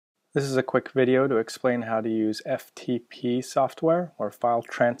This is a quick video to explain how to use FTP software, or File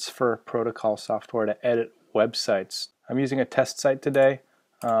Transfer Protocol software, to edit websites. I'm using a test site today,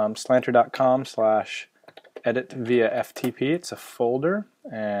 slanter.com/edit via FTP. It's a folder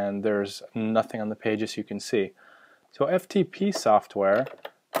and there's nothing on the page, as you can see. So FTP software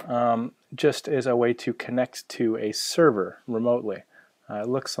just is a way to connect to a server remotely. It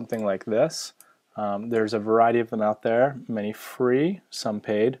looks something like this. There's a variety of them out there, many free, some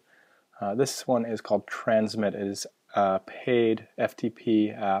paid. This one is called Transmit. It is a paid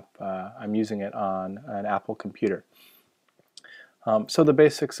FTP app. I'm using it on an Apple computer. So the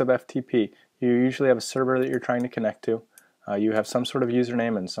basics of FTP. You usually have a server that you're trying to connect to. You have some sort of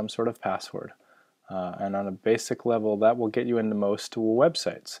username and some sort of password. And on a basic level, that will get you into most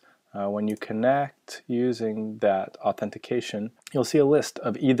websites. When you connect using that authentication, you'll see a list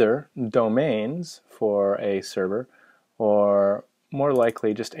of either domains for a server or more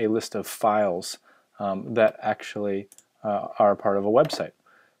likely just a list of files that actually are part of a website.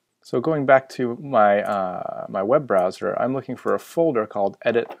 So going back to my my web browser, I'm looking for a folder called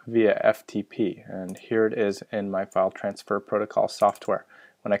Edit via FTP, and here it is in my File Transfer Protocol software.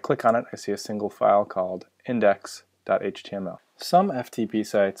 When I click on it, I see a single file called index.html. Some FTP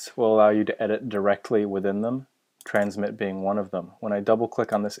sites will allow you to edit directly within them, Transmit being one of them. When I double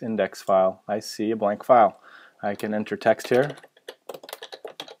click on this index file, I see a blank file. I can enter text here,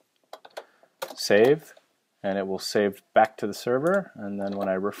 save, and it will save back to the server, and then when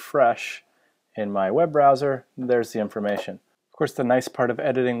I refresh in my web browser, there's the information. Of course, the nice part of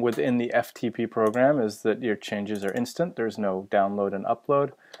editing within the FTP program is that your changes are instant. There's no download and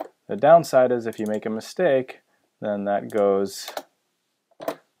upload. The downside is if you make a mistake, then that goes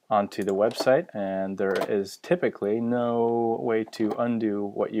onto the website, and there is typically no way to undo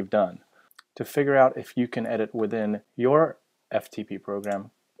what you've done. To figure out if you can edit within your FTP program,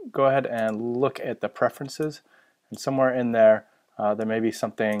 go ahead and look at the preferences, and somewhere in there there may be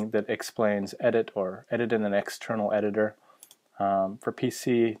something that explains edit or edit in an external editor. For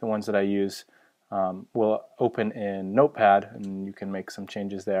PC, the ones that I use will open in Notepad, and you can make some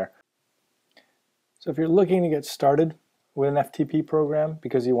changes there. So if you're looking to get started with an FTP program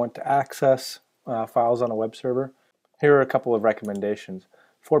because you want to access files on a web server, here are a couple of recommendations.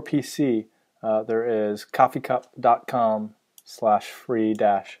 For PC, there is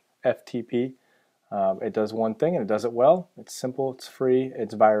coffeecup.com/free-FTP. It does one thing, and it does it well. It's simple, it's free,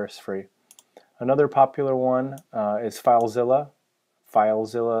 it's virus-free. Another popular one is FileZilla,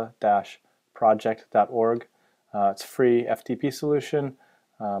 filezilla-project.org. It's a free FTP solution,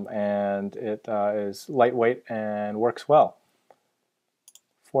 and it is lightweight and works well.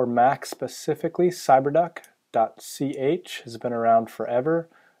 For Mac specifically, cyberduck.ch has been around forever.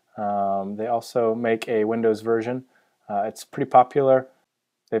 They also make a Windows version. It's pretty popular.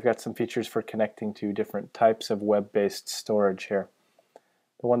 They've got some features for connecting to different types of web-based storage here.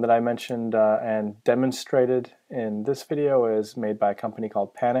 The one that I mentioned and demonstrated in this video is made by a company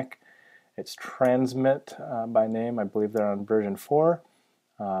called Panic. It's Transmit by name. I believe they're on version 4.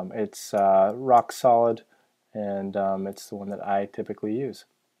 It's rock solid, and it's the one that I typically use.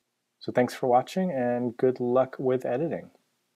 So thanks for watching, and good luck with editing.